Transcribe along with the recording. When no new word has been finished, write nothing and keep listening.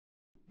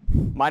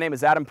My name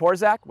is Adam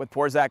Porzak with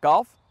Porzak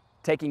Golf,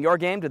 taking your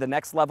game to the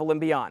next level and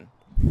beyond.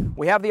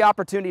 We have the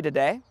opportunity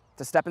today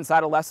to step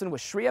inside a lesson with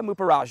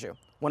Sriya,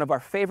 one of our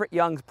favorite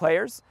young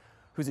players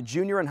who's a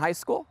junior in high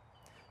school.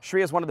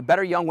 Sriya is one of the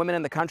better young women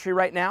in the country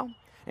right now,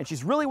 and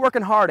she's really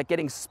working hard at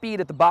getting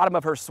speed at the bottom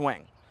of her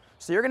swing.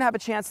 So you're going to have a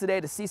chance today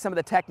to see some of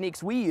the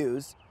techniques we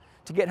use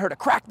to get her to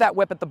crack that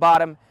whip at the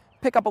bottom,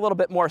 pick up a little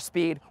bit more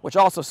speed, which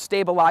also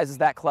stabilizes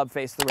that club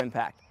face through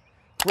impact.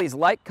 Please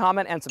like,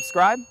 comment, and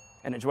subscribe,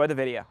 and enjoy the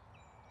video.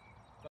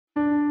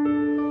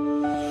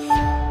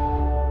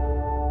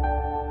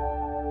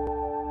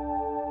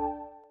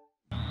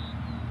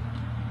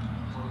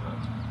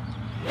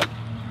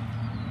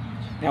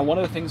 Now, one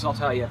of the things I'll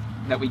tell you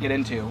that we get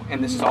into,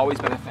 and this has always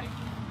been a thing,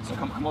 so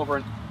come over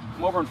in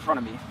front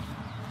of me,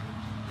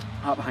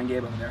 out behind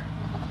Gabe over there.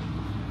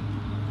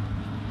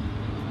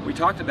 We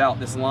talked about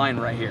this line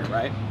right here,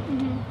 right?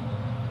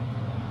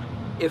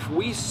 Mm-hmm. If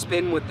we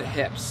spin with the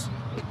hips,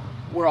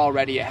 we're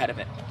already ahead of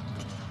it,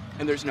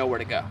 and there's nowhere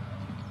to go.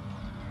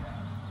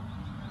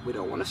 We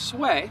don't want to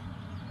sway,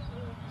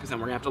 because then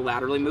we're going to have to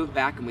laterally move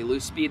back, and we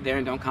lose speed there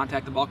and don't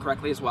contact the ball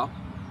correctly as well.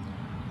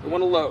 We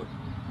want to load.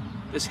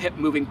 This hip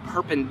moving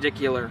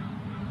perpendicular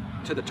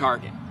to the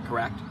target,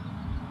 correct?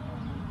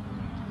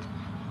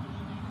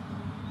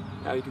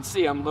 Now you can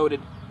see I'm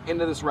loaded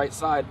into this right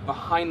side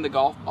behind the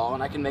golf ball,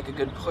 and I can make a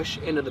good push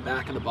into the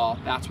back of the ball.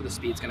 That's where the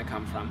speed's gonna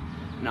come from,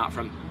 not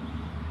from,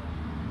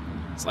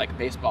 it's like a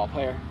baseball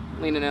player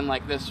leaning in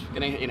like this,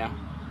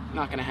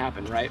 not gonna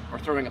happen, right? Or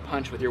throwing a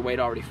punch with your weight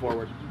already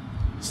forward.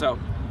 So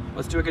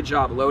let's do a good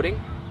job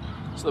loading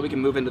so that we can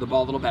move into the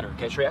ball a little better,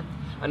 okay, Sriya?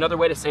 Another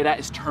way to say that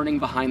is turning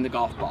behind the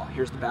golf ball.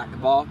 Here's the back of the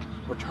ball.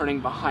 We're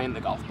turning behind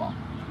the golf ball.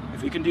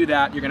 If you can do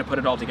that, you're gonna put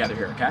it all together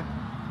here, okay?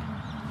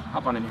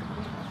 Hop on in here.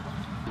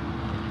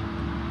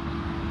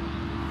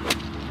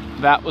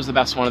 That was the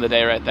best one of the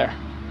day right there.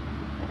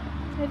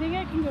 I think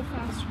I can go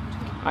faster too.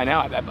 I know,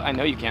 I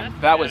know you can.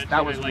 That was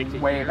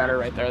way better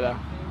right there though.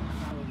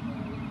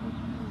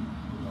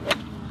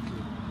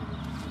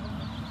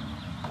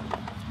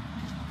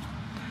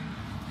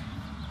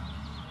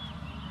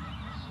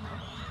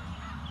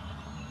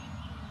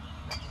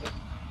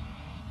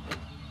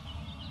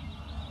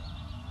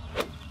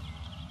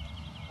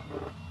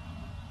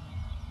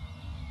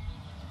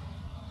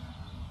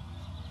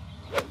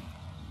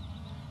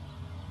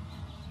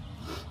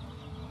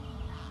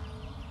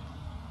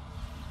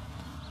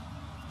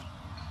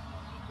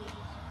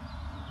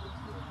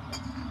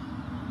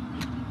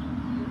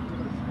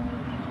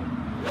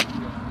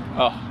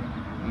 Oh,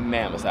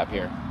 man, was that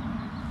pure.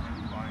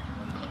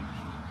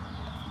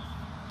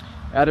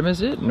 Adam,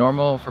 is it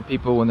normal for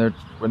people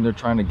when they're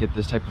trying to get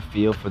this type of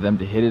feel for them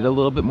to hit it a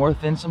little bit more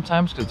thin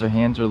sometimes because their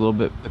hands are a little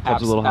bit, the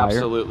club's a little higher?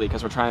 Absolutely,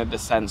 because we're trying to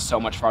descend so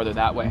much farther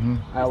that way.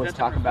 Mm-hmm. I always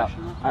talk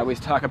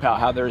about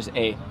how there's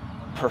a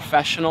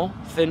professional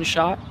thin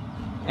shot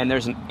and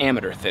there's an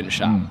amateur thin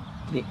shot. Mm.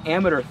 The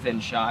amateur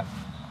thin shot,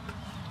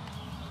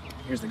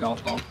 here's the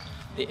golf ball.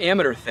 The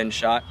amateur thin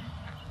shot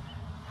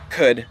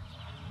could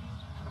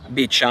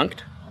be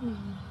chunked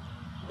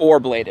or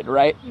bladed,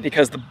 right?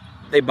 Because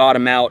they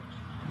bottom out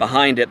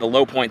behind it, the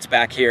low point's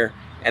back here,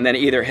 and then it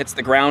either hits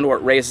the ground or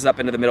it raises up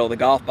into the middle of the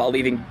golf ball,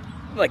 leaving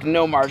like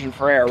no margin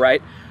for error,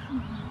 right?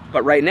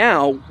 But right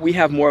now, we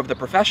have more of the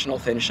professional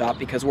thin shot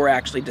because we're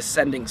actually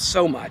descending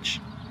so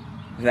much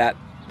that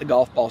the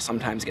golf ball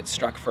sometimes gets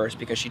struck first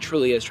because she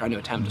truly is trying to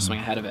attempt to swing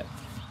ahead of it.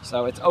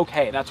 So it's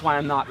okay. That's why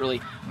I'm not really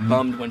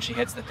bummed when she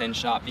hits the thin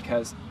shot,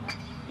 because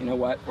you know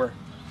what? We're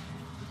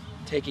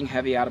taking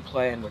heavy out of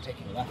play and we're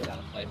taking left out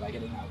of play by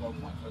getting that low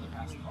point further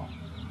past the ball.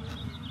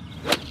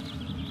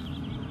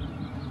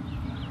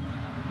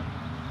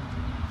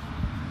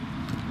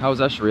 How was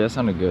that, Sriya? That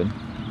sounded good.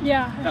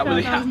 Yeah, that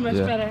was much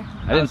better.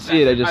 I didn't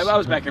see it, I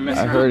was back here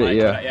missing. I heard it,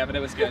 yeah. Yeah, but it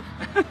was good.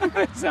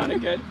 It sounded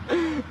good.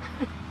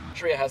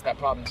 Sriya has that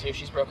problem too.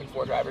 She's broken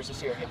 4 drivers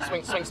this year.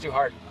 Swings too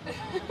hard.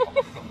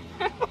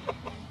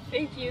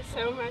 Thank you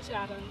so much,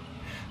 Adam.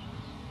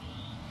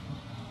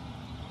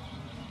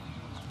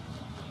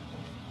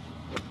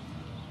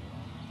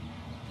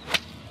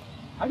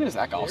 How good is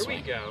that golf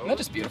swing? There we go. Isn't that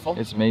just beautiful?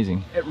 It's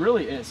amazing. It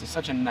really is. It's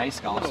such a nice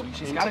golf swing.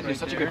 She's got it in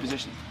such a good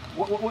position.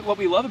 What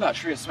we love about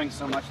Sriya's swing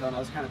so much, though, and I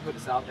was kind of putting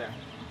this out there,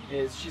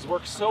 is she's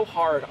worked so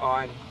hard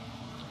on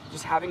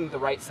just having the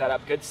right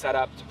setup, good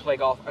setup to play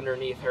golf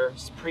underneath her,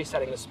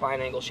 presetting the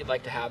spine angle she'd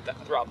like to have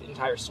throughout the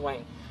entire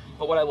swing.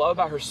 But what I love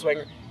about her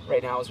swing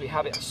right now is we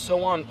have it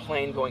so on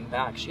plane going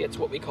back. She hits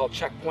what we call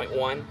checkpoint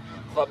 1,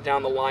 club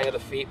down the line of the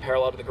feet,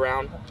 parallel to the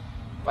ground.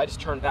 If I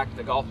just turn back to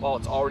the golf ball,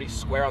 it's already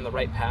square on the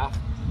right path.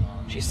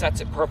 She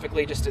sets it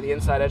perfectly just to the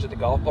inside edge of the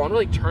golf ball and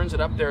really turns it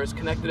up there as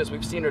connected as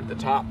we've seen her at the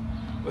top,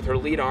 with her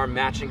lead arm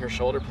matching her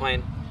shoulder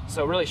plane.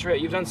 So really, Sriya,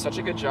 you've done such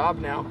a good job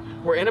now.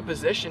 We're in a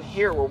position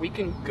here where we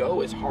can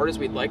go as hard as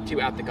we'd like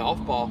to at the golf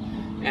ball,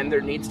 and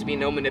there needs to be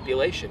no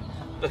manipulation.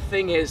 The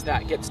thing is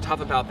that gets tough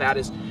about that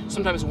is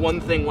sometimes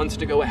one thing wants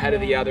to go ahead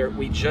of the other.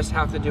 We just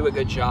have to do a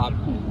good job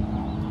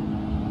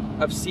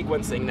of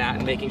sequencing that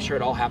and making sure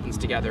it all happens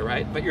together,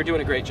 right? But you're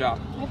doing a great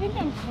job. I think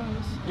I'm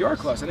close. You are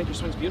close. I think your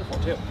swing's beautiful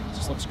too. It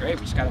just looks great.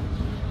 We just gotta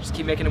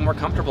keep making it more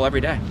comfortable every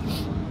day.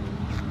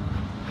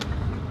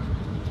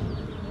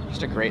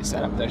 Just a great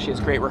setup though. She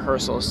has great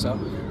rehearsals, so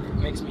it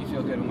makes me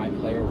feel good when my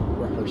player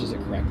rehearses it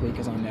correctly,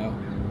 because I know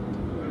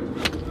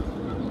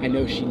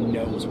she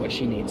knows what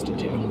she needs to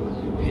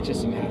do. It's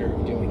just a matter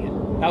of doing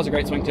it. That was a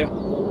great swing too.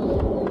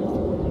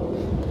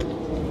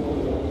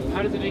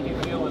 How does it make you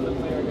feel when the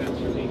player goes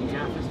from being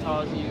half as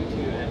tall as you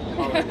to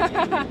taller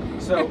than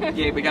you? So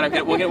yeah,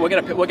 we'll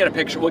get a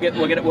picture. We'll get.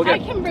 I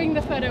can bring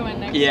the photo in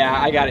next. Yeah,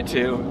 I got it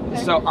too.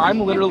 So I'm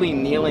literally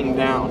kneeling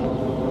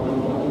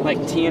down,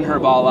 like teeing her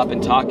ball up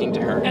and talking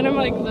to her. And I'm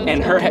like,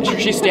 and her head,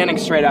 she's standing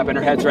straight up and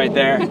her head's right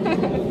there,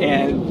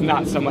 and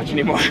not so much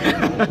anymore.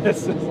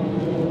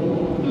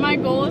 My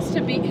goal is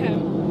to beat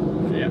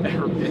him. Yeah,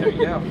 there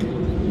you go.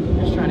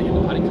 Just trying to get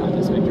the putting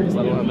contest victories,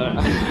 let alone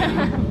that.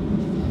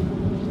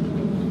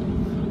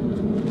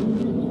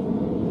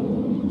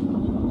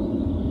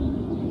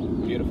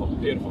 Beautiful,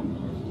 beautiful.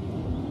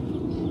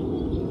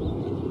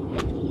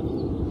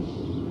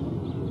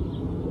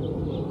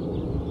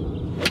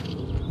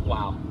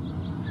 Wow.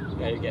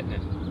 Yeah, you're getting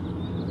it.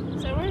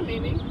 Is that where I'm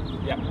aiming?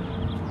 Yep.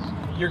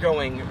 You're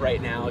going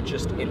right now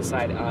just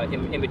inside,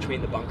 in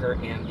between the bunker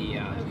and the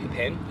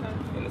pin,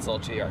 and this little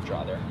 2-yard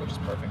draw there, which is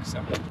perfect.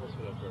 So.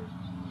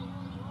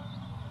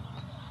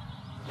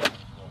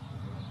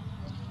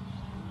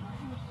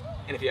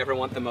 And if you ever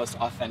want the most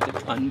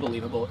authentic,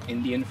 unbelievable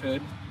Indian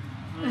food,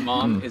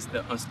 Mom is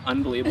the most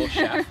unbelievable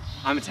chef.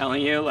 I'm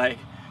telling you, like,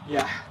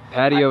 yeah.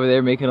 Patty over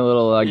there making a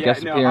little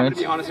guest appearance. I'm gonna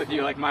be honest with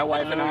you, like my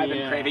wife and I have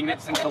been craving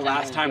it since the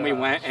last time we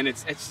went, and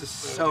it's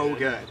just so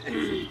good.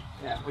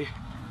 Yeah,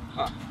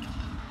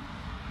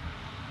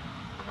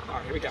 all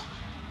right, here we go.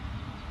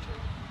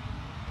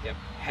 Yep,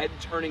 head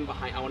turning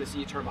behind. I want to see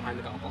you turn behind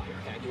the golf ball here.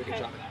 Okay, do a good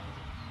job of that.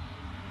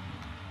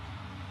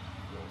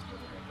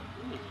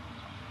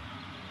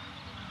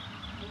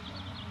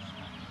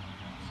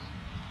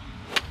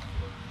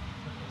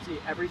 See,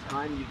 every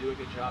time you do a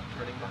good job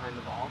turning behind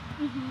the ball,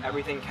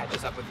 everything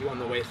catches up with you on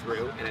the way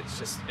through, and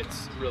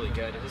it's really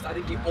good. I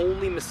think the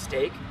only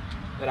mistake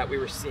that we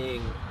were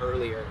seeing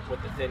earlier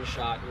with the thin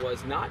shot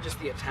was not just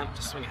the attempt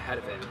to swing ahead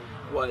of it,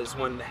 was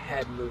when the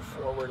head moved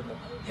forward and the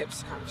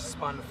hips kind of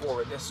spun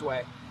forward this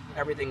way.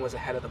 Everything was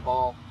ahead of the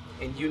ball,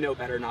 and you know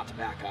better not to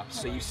back up.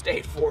 So you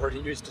stayed forward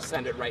and you just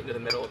send it right into the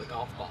middle of the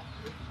golf ball.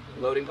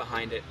 Loading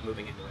behind it,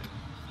 moving into it.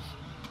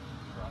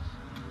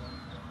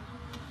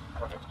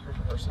 Perfect.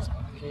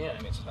 Yeah,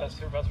 I mean, that's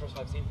the best first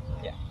I've seen.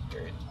 Yeah,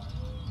 period.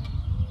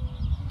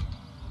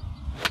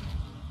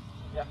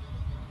 Yeah,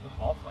 the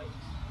ball flight.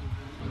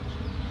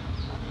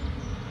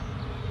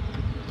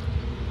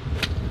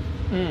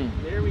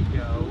 There we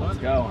go. Let's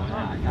go.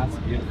 That's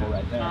beautiful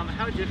right there.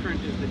 How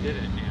different is the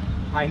divot now?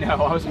 I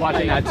know, I was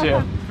watching that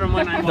too. From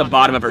when I the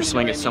bottom of her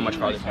swing is so much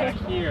farther back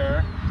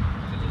here.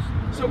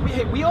 So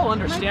we all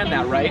understand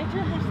that, right?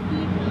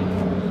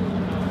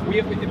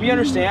 We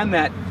understand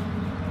that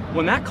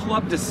when that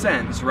club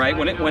descends, right?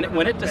 When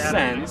it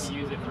descends,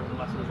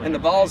 and the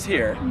ball's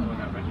here,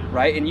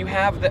 right? And you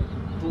have the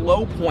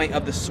low point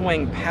of the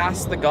swing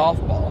past the golf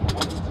ball.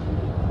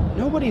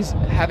 Nobody's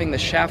having the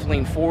shaft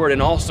lean forward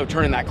and also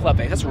turning that club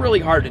face. That's really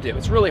hard to do.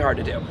 It's really hard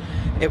to do.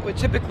 It would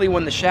typically,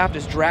 when the shaft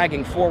is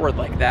dragging forward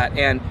like that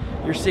and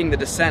you're seeing the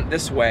descent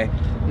this way,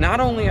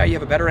 not only are you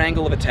have a better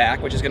angle of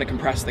attack, which is going to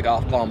compress the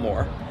golf ball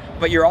more,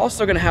 but you're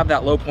also going to have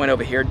that low point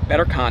over here,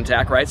 better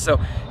contact, right? So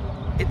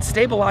it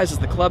stabilizes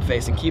the club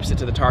face and keeps it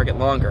to the target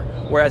longer.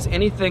 Whereas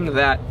anything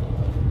that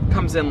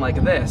comes in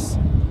like this,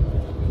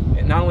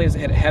 it not only is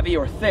it hit heavy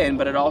or thin,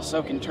 but it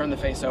also can turn the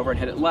face over and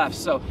hit it left.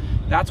 So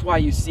that's why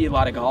you see a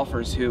lot of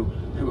golfers who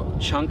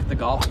chunk the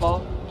golf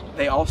ball.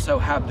 They also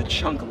have the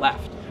chunk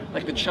left,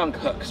 like the chunk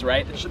hooks,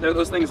 right?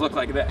 Those things look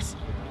like this.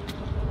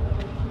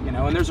 You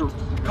know, and there's a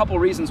couple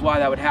reasons why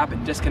that would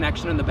happen.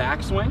 Disconnection in the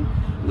backswing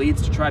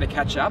leads to try to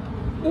catch up,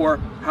 or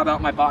how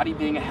about my body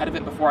being ahead of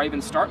it before I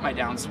even start my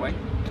downswing?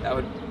 That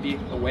would be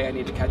a way I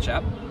need to catch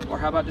up. Or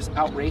how about just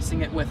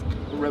outracing it with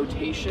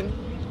rotation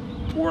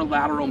or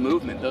lateral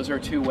movement? Those are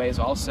two ways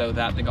also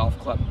that the golf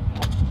club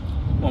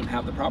won't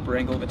have the proper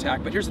angle of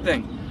attack. But here's the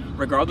thing,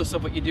 regardless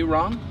of what you do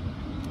wrong,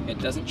 it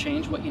doesn't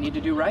change what you need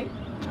to do right.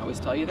 I always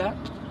tell you that.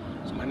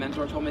 So my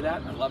mentor told me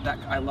that. I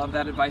love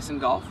that advice in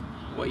golf.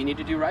 What you need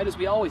to do right is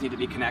we always need to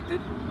be connected.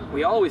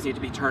 We always need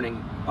to be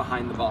turning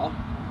behind the ball,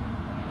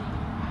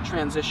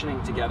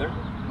 transitioning together,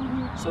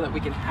 so that we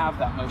can have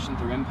that motion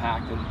through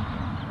impact and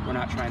we're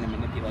not trying to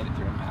manipulate it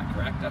through impact,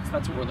 correct?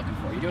 That's what we're looking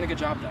for. You're doing a good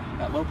job though.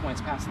 That low point's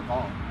past the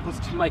ball.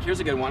 Mike, here's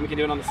a good one. We can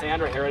do it on the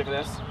sand right here. Ready for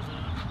this?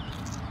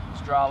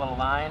 Just draw a little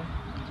line.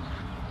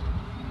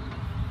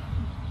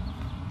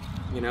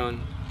 You know, and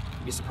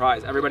you'd be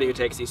surprised. Everybody who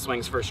takes these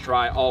swings first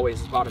try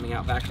always is bottoming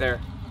out back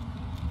there.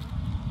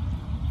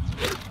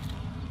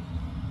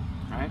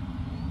 Right?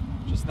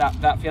 Just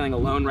that feeling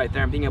alone right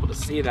there and being able to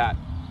see that,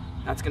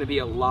 that's going to be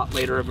a lot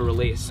later of a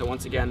release. So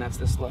once again, that's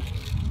this look.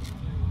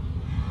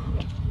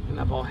 And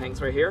that ball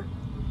hangs right here,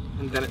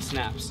 and then it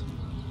snaps.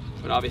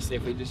 But obviously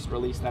if we just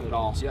release that at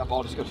all, so yeah,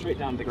 ball just goes straight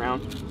down to the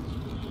ground.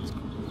 It's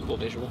a cool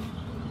visual.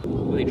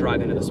 Really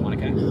drive into this one,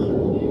 okay?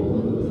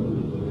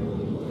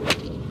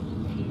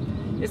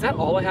 Is that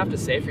all I have to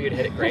say for you to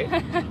hit it great?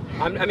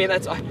 I mean,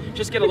 that's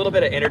just get a little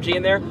bit of energy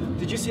in there.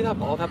 Did you see that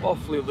ball? That ball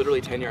flew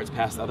literally 10 yards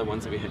past the other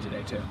ones that we hit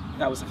today too.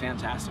 That was a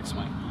fantastic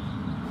swing.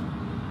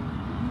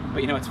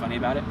 But you know what's funny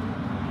about it?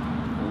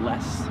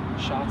 Less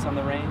shots on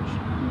the range,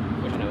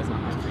 which I know is not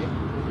hard for you.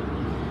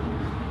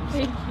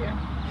 Thank you.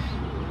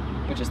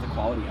 Which is the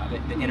quality of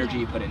it, the energy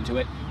you put into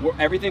it.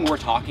 Everything we're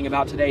talking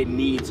about today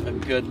needs a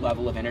good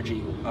level of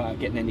energy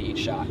getting into each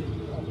shot.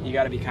 You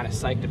got to be kind of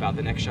psyched about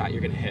the next shot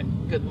you're going to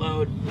hit. Good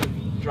load,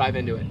 drive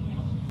into it.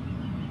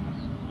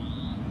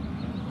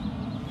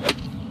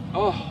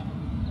 Oh,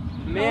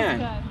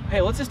 man.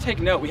 Hey, let's just take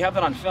note. We have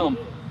that on film.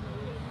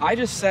 I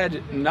just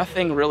said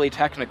nothing really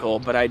technical,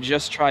 but I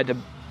just tried to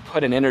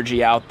put an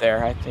energy out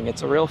there. I think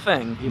it's a real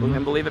thing. People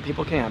can believe it,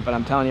 people can't, but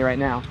I'm telling you right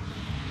now,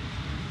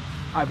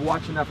 I've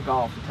watched enough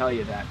golf to tell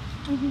you that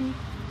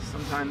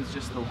sometimes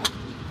just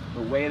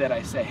the way that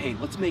I say, hey,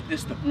 let's make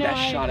this the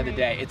best shot of the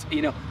day. It's,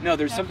 you know, no,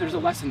 there's a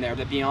lesson there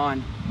that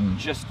beyond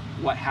just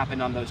what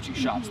happened on those two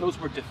shots. Those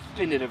were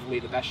definitively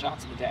the best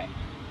shots of the day.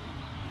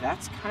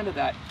 That's kind of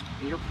that,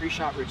 in your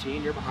pre-shot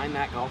routine, you're behind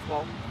that golf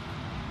ball.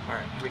 All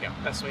right, here we go,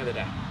 best swing of the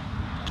day.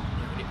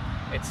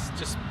 It's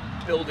just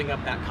building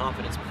up that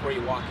confidence before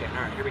you walk in.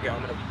 All right, here we go.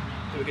 I'm gonna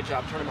do a good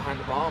job turning behind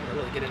the ball. I'm gonna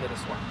really get into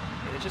this one.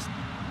 And it just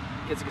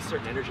gets a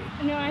certain energy.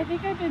 No, I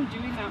think I've been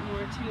doing that more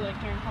too,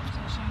 like during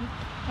competition,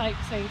 like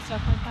saying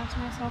stuff like that to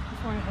myself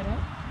before I hit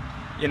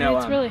it. You know,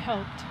 and it's really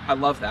helped. I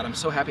love that. I'm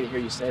so happy to hear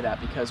you say that,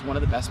 because one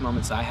of the best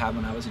moments I had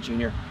when I was a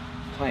junior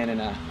playing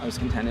in I was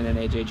contending in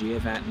an AJG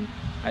event, and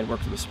I'd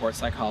worked with a sports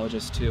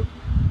psychologist too.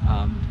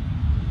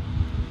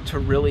 To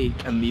really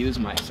amuse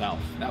myself.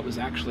 That was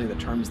actually the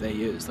terms they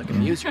used, like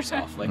amuse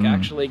yourself, like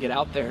actually get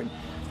out there and,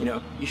 you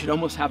know, you should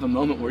almost have a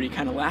moment where you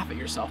kind of laugh at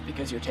yourself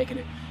because you're taking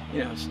it, you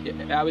know,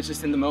 I was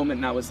just in the moment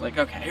and I was like,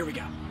 okay, here we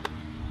go.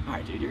 All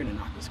right, dude, you're gonna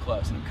knock this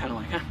close. And I'm kind of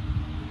like,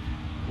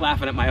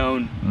 laughing at my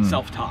own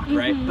self-talk,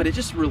 right? But it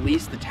just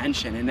released the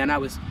tension. And then I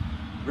was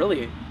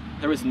really,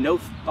 there was no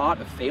thought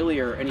of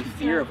failure or any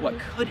fear of what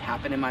could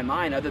happen in my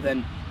mind other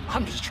than,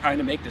 I'm just trying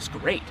to make this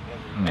great.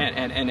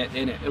 And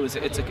it was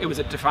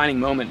a defining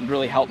moment and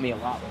really helped me a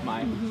lot with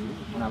my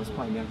when I was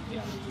playing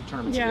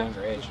tournaments at a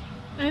younger age.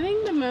 I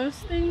think the most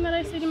thing that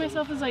I say to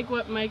myself is like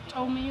what Mike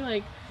told me,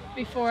 like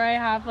before I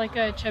have like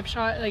a chip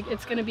shot, like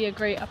it's gonna be a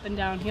great up and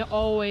down. He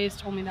always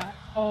told me that,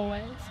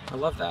 always. I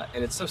love that,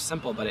 and it's so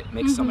simple, but it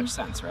makes so much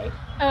sense, right?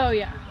 Oh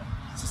yeah.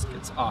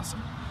 It's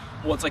awesome.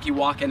 Well, it's like you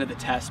walk into the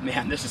test,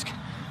 man. This is,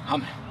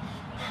 I'm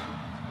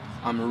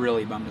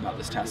really bummed about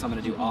this test. I'm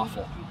gonna do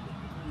awful.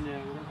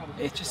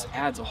 It just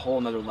adds a whole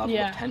nother level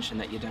of tension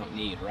that you don't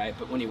need, right?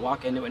 But when you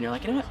walk into it and you're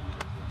like, you know what?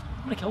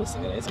 I'm gonna kill this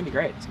thing today. It's gonna be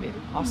great. It's gonna be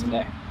an awesome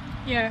day.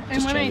 Yeah,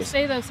 and when I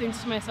say those things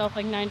to myself,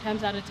 like 9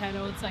 times out of 10,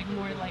 it's like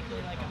more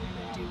likely like I'm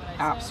gonna do what I say.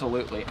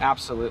 Absolutely,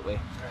 absolutely.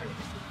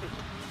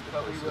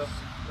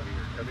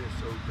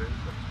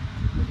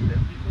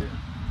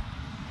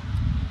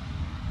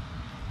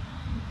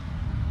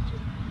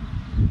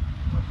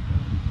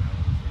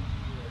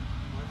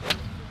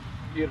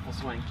 Beautiful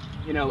swing.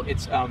 You know,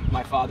 it's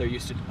my father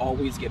used to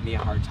always give me a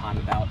hard time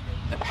about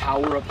the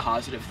power of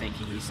positive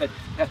thinking. He said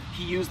that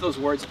he used those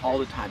words all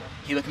the time.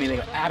 He looked at me and he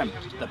goes, Adam,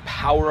 the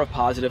power of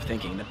positive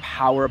thinking, the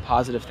power of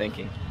positive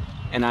thinking.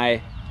 And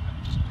I,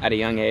 at a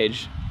young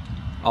age,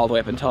 all the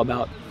way up until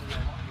about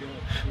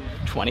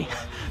 20,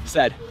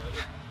 said,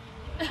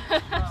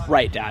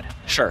 right, Dad,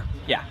 sure,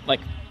 yeah,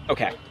 like,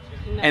 okay.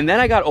 No. And then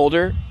I got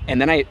older,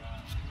 and then I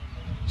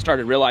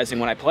started realizing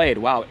when I played,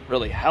 wow, it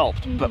really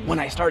helped. But when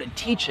I started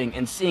teaching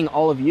and seeing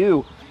all of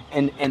you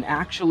and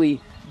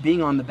actually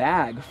being on the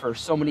bag for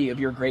so many of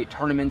your great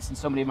tournaments and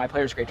so many of my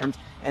players' great tournaments,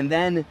 and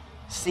then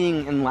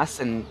seeing in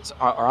lessons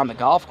or on the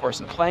golf course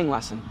and playing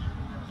lesson,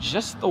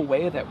 just the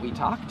way that we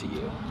talk to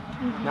you,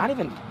 not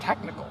even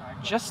technical,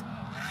 just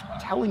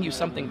telling you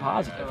something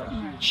positive,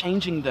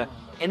 changing the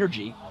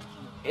energy.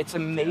 It's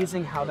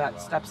amazing how that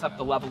steps up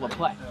the level of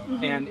play.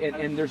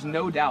 And there's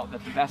no doubt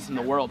that the best in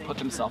the world put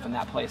themselves in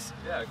that place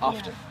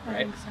often, right?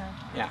 I think so.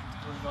 Yeah,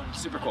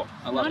 super cool.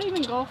 I love it. Not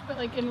even golf, but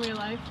like in real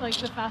life, like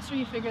the faster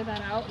you figure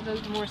that out,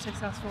 the more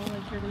successful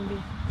like you're gonna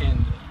be.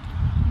 And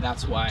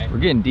that's why we're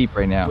getting deep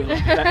right now.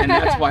 And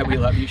that's why we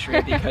love you,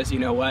 Sriya, because you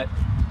know what?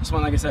 This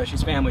one, like I said,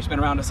 she's family. She's been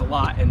around us a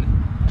lot, and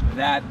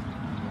that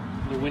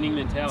the winning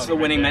mentality. It's the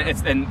winning.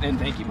 And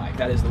thank you, Mike.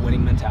 That is the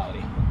winning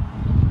mentality.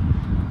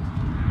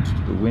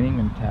 The winning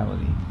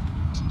mentality,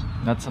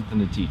 not something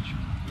to teach.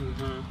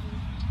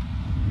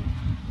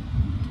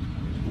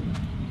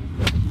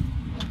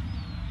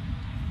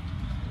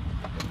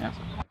 Yeah.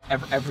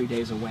 Every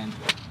day's a win.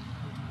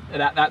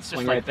 That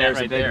swing right there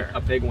is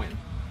a big win.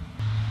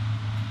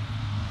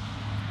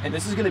 And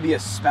this is going to be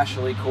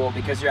especially cool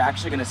because you're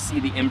actually going to see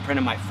the imprint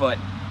of my foot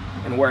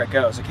and where it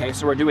goes. Okay,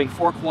 so we're doing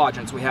 4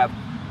 quadrants. We have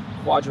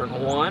quadrant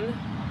 1,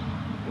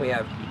 we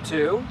have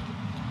 2,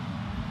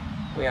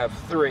 we have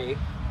 3.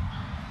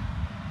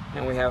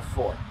 And we have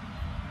 4.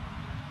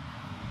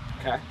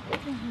 okay?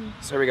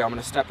 So here we go. I'm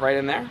gonna step right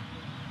in there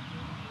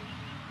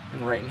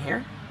and right in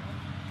here.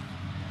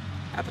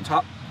 At the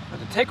top, at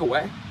the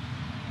takeaway,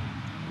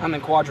 I'm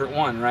in quadrant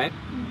 1, right?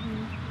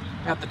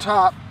 At the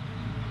top,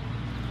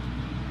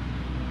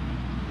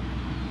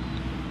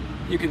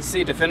 you can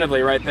see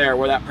definitively right there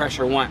where that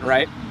pressure went,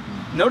 right?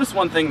 Notice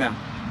one thing though.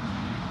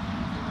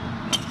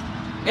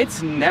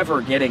 It's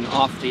never getting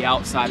off the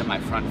outside of my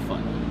front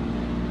foot.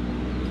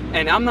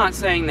 And I'm not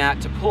saying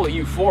that to pull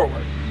you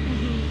forward.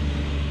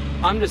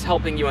 I'm just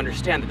helping you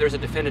understand that there's a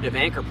definitive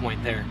anchor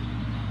point there.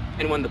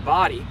 And when the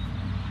body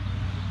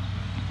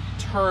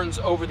turns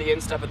over the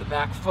instep of the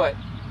back foot,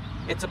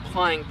 it's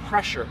applying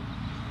pressure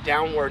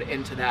downward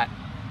into that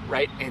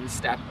right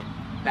instep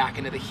back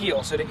into the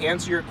heel. So to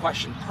answer your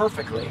question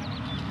perfectly,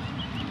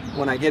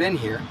 when I get in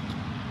here,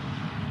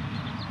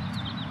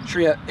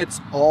 Sriya, it's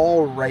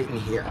all right in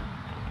here.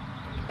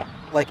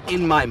 Like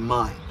in my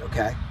mind,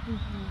 okay?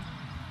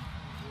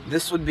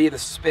 This would be the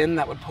spin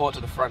that would pull it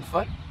to the front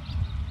foot.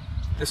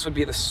 This would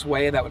be the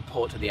sway that would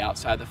pull it to the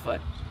outside of the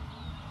foot.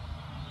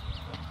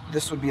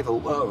 This would be the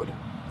load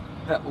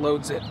that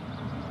loads it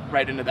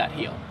right into that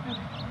heel.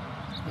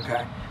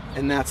 Okay?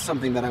 And that's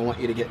something that I want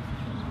you to get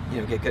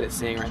good at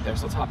seeing right there.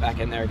 So let's hop back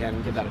in there again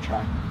and give that a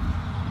try.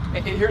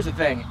 And here's the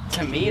thing,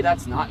 to me,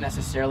 that's not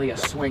necessarily a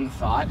swing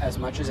thought as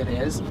much as it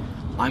is,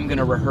 I'm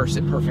gonna rehearse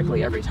it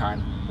perfectly every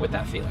time with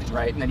that feeling,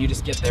 right? And then you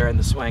just get there in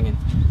the swing and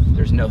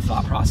there's no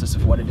thought process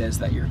of what it is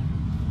that you're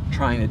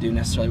trying to do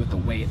necessarily with the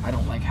weight. I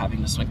don't like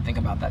having the swing, think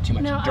about that too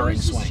much during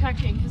swing. I was just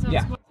checking.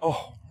 Yeah.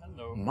 Oh,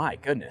 hello. My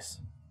goodness.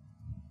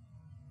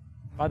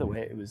 By the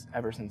way, it was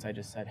ever since I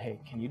just said, hey,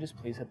 can you just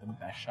please hit the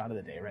best shot of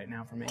the day right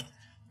now for me?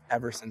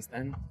 Ever since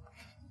then,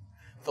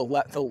 the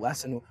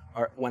lesson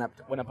went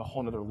up a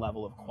whole other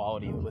level of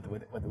quality with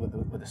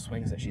the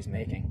swings that she's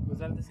making. Was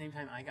that at the same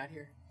time I got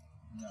here?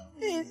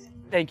 No.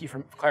 Thank you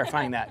for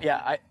clarifying that.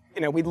 Yeah,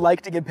 we'd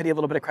like to give Pitty a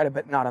little bit of credit,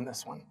 but not on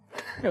this one.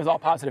 It was all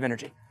positive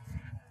energy.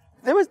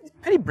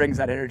 Pitty brings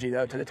that energy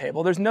though to the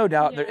table. There's no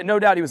doubt. Yeah. No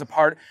doubt he was a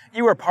part.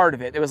 You were a part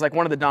of it. It was like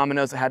one of the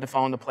dominoes that had to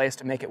fall into place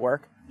to make it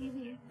work.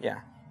 Yeah.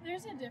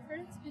 There's a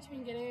difference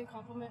between getting a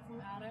compliment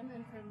from Adam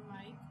and from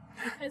Mike,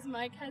 because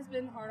Mike has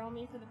been hard on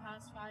me for the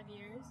past 5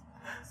 years.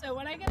 So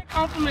when I get a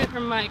compliment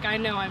from Mike, I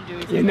know I'm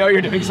doing something. You know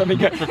you're doing something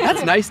good.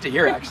 That's nice to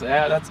hear, actually.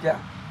 Yeah.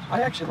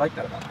 I actually like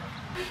that about Mike.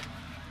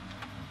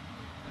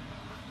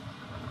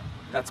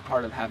 That's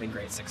part of having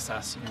great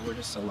success. We're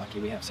just so lucky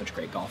we have such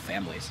great golf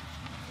families.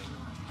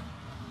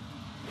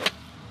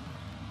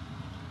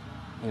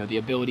 The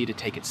ability to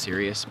take it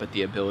serious, but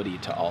the ability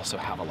to also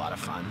have a lot of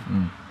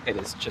fun. It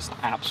is just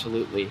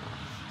absolutely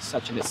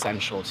such an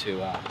essential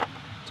to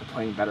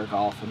playing better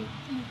golf. And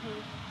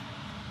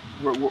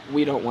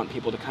we don't want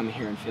people to come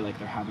here and feel like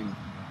they're having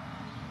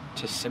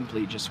to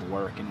simply just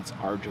work and it's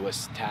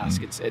arduous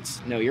task.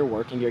 It's no, you're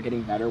working, you're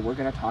getting better. We're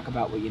going to talk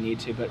about what you need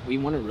to, but we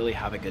want to really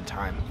have a good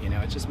time.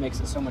 It just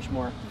makes it so much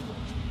more.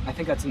 I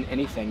think that's in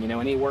anything,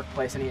 any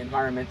workplace, any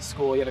environment,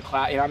 school. You have a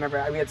class. I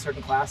remember we had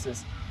certain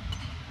classes.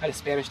 I had a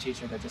Spanish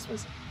teacher that just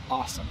was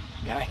awesome.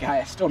 Guy,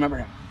 I still remember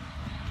him.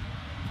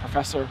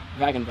 Professor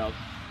Wagenveld,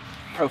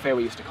 Profe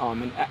we used to call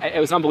him, and it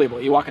was unbelievable.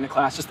 You walk into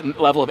class, just the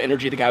level of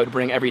energy the guy would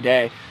bring every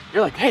day.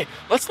 You're like, hey,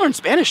 let's learn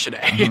Spanish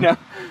today,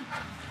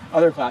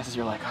 Other classes,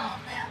 you're like,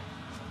 oh man.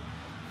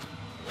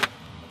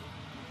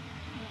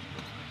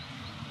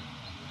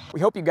 We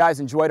hope you guys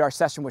enjoyed our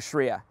session with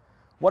Sriya.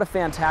 What a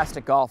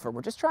fantastic golfer.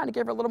 We're just trying to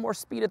give her a little more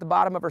speed at the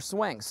bottom of her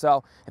swing.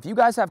 So if you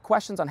guys have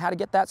questions on how to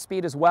get that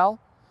speed as well,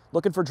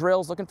 looking for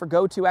drills, looking for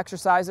go-to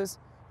exercises,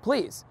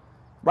 please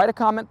write a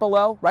comment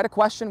below, write a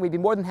question. We'd be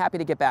more than happy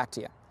to get back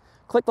to you.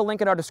 Click the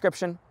link in our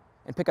description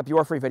and pick up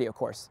your free video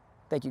course.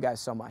 Thank you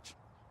guys so much.